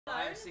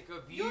phone. I am sick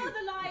of you. You're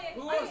the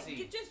lying.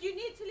 Pussy. You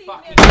need to leave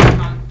Fucking me alone.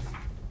 cunt.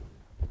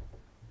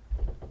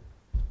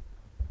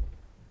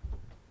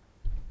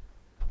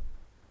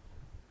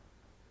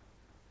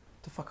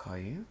 The fuck are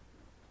you?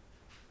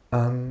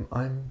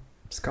 I'm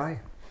Sky.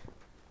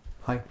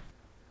 Hi.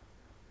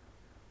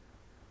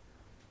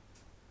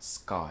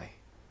 Sky.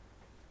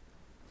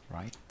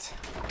 Right.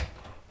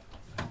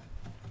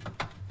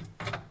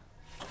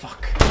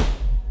 Fuck.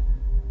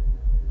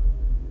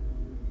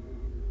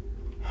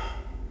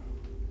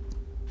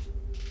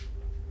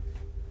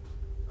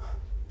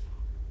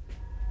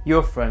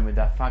 You're friend with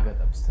that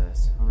faggot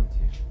upstairs, aren't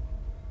you?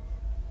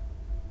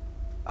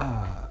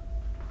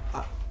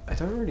 I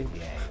don't really...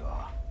 Yeah, you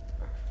are.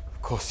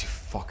 Of course you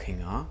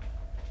fucking are.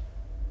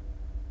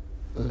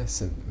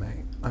 Listen,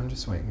 mate, I'm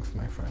just waiting for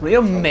my friend.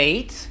 Your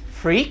mate?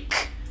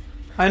 Freak?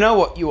 I know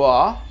what you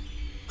are.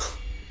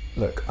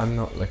 Look, I'm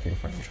not looking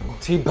for any trouble.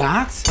 Too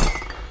bad.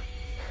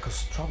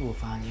 Because trouble will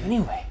find you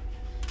anyway.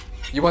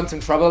 You want some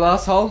trouble,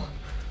 asshole?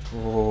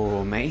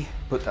 Oh, mate,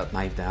 put that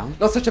knife down.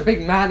 Not such a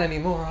big man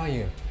anymore, are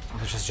you?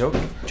 I was just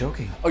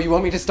joking. Oh, you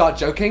want me to start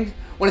joking?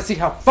 Want to see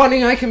how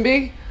funny I can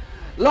be?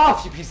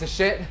 Laugh, you piece of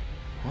shit!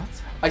 What?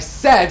 I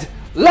said,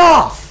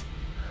 laugh!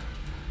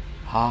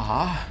 Ha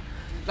ha.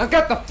 Now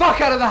get the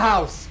fuck out of the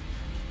house!